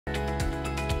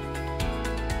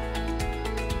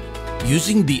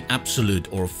Using the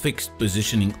absolute or fixed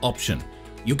positioning option,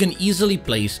 you can easily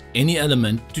place any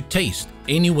element to taste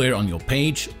anywhere on your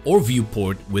page or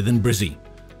viewport within Brizy.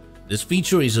 This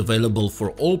feature is available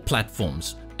for all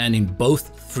platforms and in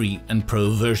both free and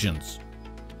pro versions.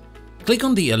 Click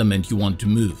on the element you want to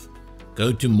move,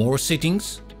 go to More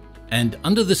Settings, and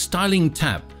under the Styling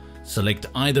tab, select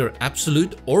either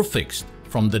Absolute or Fixed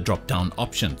from the drop-down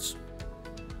options.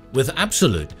 With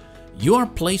Absolute, you are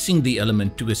placing the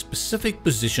element to a specific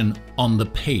position on the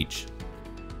page.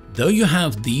 Though you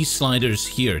have these sliders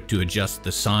here to adjust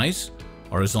the size,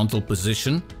 horizontal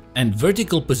position, and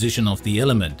vertical position of the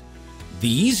element, the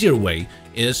easier way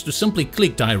is to simply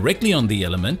click directly on the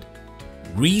element,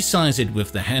 resize it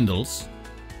with the handles,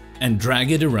 and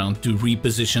drag it around to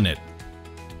reposition it.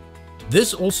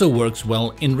 This also works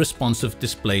well in responsive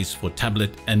displays for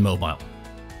tablet and mobile.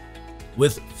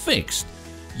 With Fixed,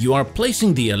 you are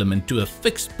placing the element to a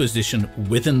fixed position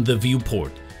within the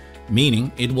viewport,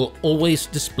 meaning it will always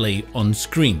display on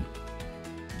screen.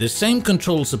 The same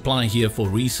controls apply here for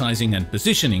resizing and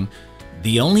positioning,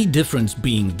 the only difference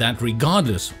being that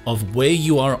regardless of where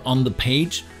you are on the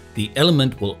page, the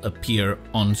element will appear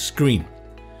on screen.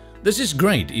 This is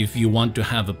great if you want to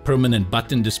have a permanent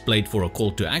button displayed for a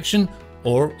call to action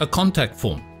or a contact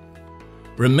form.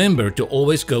 Remember to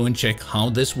always go and check how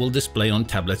this will display on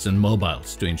tablets and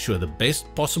mobiles to ensure the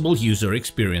best possible user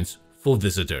experience for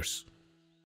visitors.